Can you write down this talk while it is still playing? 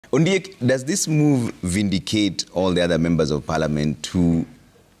Ondiek, does this move vindicate all the other members of parliament who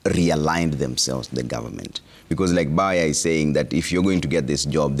realigned themselves to the government? Because like Baya is saying that if you're going to get this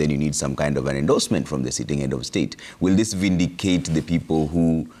job, then you need some kind of an endorsement from the sitting head of state. Will this vindicate the people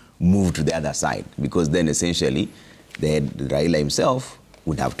who move to the other side? Because then essentially, the head, Raila himself,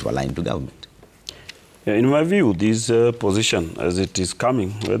 would have to align to government. Yeah, in my view, this position, as it is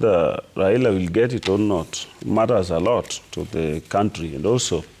coming, whether Raila will get it or not, matters a lot to the country. And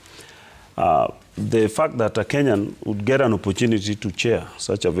also, the fact that a Kenyan would get an opportunity to chair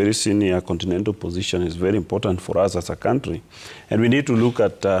such a very senior continental position is very important for us as a country. And we need to look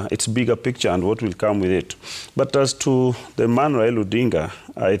at its bigger picture and what will come with it. But as to the man Raila Odinga,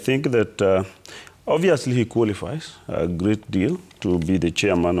 I think that obviously he qualifies a great deal to be the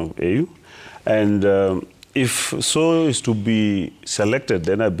chairman of AU. And if so is to be selected,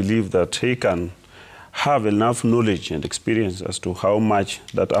 then I believe that he can have enough knowledge and experience as to how much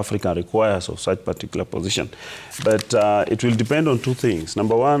that Africa requires of such particular position. But it will depend on two things.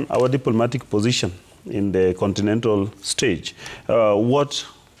 Number one, our diplomatic position in the continental stage. What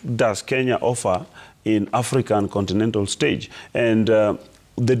does Kenya offer in African continental stage? And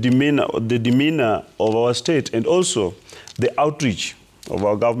the demeanor of our state, and also the outreach of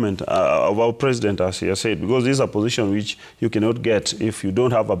our government, of our president, as he has said, because this is a position which you cannot get if you don't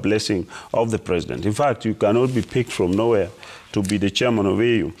have a blessing of the president. In fact, you cannot be picked from nowhere to be the chairman of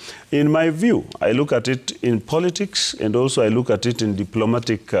AU. In my view, I look at it in politics, and also I look at it in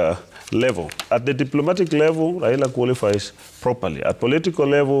diplomatic level. At the diplomatic level, Raila qualifies properly. At political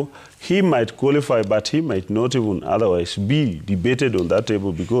level, he might qualify, but he might not even otherwise be debated on that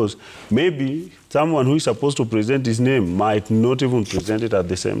table, because maybe someone who is supposed to present his name might not even present it at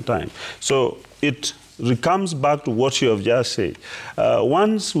the same time. So it comes back to what you have just said.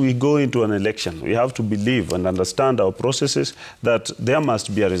 Once we go into an election, we have to believe and understand our processes that there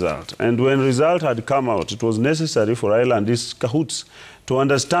must be a result. And when result had come out, it was necessary for Raila and his cahoots to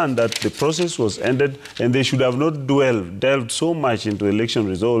understand that the process was ended and they should have not delved so much into election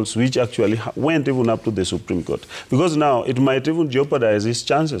results, which actually went even up to the Supreme Court. Because now it might even jeopardize his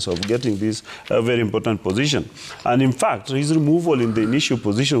chances of getting this very important position. And in fact, his removal in the initial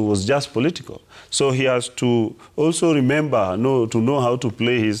position was just political. So he has to also remember, to know how to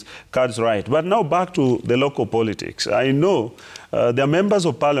play his cards right. But now back to the local politics. I know there are members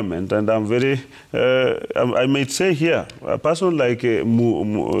of parliament, and I'm very, I might say here, a person like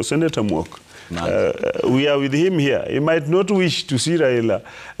Senator Mwok, we are with him here. He might not wish to see Raila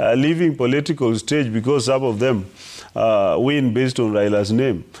leaving political stage because some of them win based on Raila's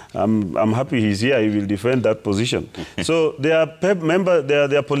name. I'm happy he's here. He will defend that position. So there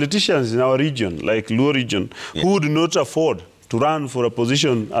are politicians in our region, like Luo region, who do not afford to run for a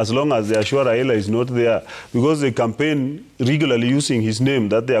position as long as they are sure Raila is not there, because they campaign regularly using his name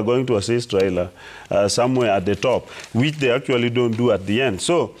that they are going to assist Raila somewhere at the top, which they actually don't do at the end.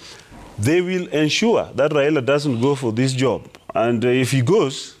 So they will ensure that Raila doesn't go for this job. And if he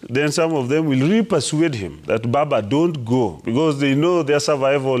goes, then some of them will really persuade him that, Baba, don't go, because they know their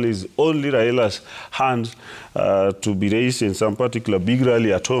survival is only Raila's hands to be raised in some particular big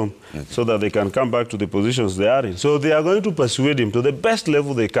rally at home, so that they can come back to the positions they are in. So they are going to persuade him to the best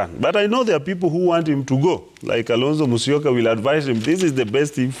level they can. But I know there are people who want him to go, like Alonzo Musyoka will advise him, this is the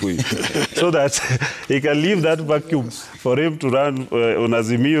best thing for you, so that he can leave that vacuum for him to run on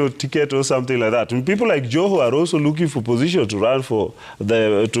Azimio ticket or something like that. And people like Joho are also looking for position to run for,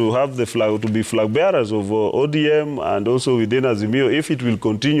 to have the flag, to be flag bearers of ODM and also within Azimio, if it will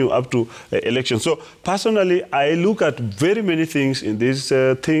continue up to election. So personally, I look at very many things in this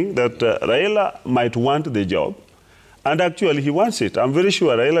thing that Raila might want the job. And actually, he wants it. I'm very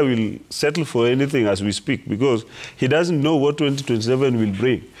sure Raila will settle for anything as we speak, because he doesn't know what 2027 will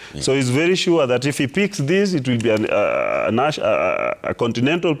bring. So he's very sure that if he picks this, it will be a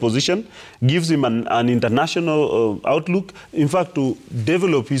continental position, gives him an international outlook, in fact, to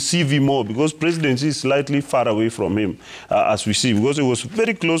develop his CV more, because presidency is slightly far away from him, as we see, because it was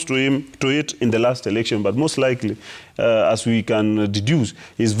very close to it in the last election, but most likely, as we can deduce,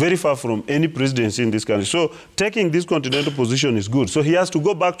 he's very far from any presidency in this country. So taking this continental position is good. So he has to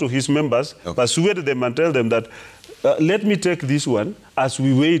go back to his members, persuade them and tell them that, let me take this one as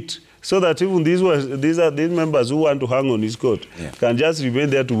we wait, so that even these members who want to hang on his coat can just remain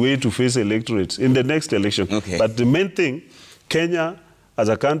there to wait to face electorates in the next election. But the main thing, Kenya, as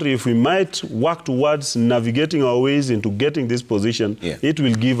a country, if we might work towards navigating our ways into getting this position, it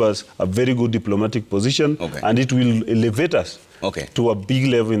will give us a very good diplomatic position, and it will elevate us to a big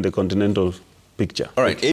level in the continental picture. All right.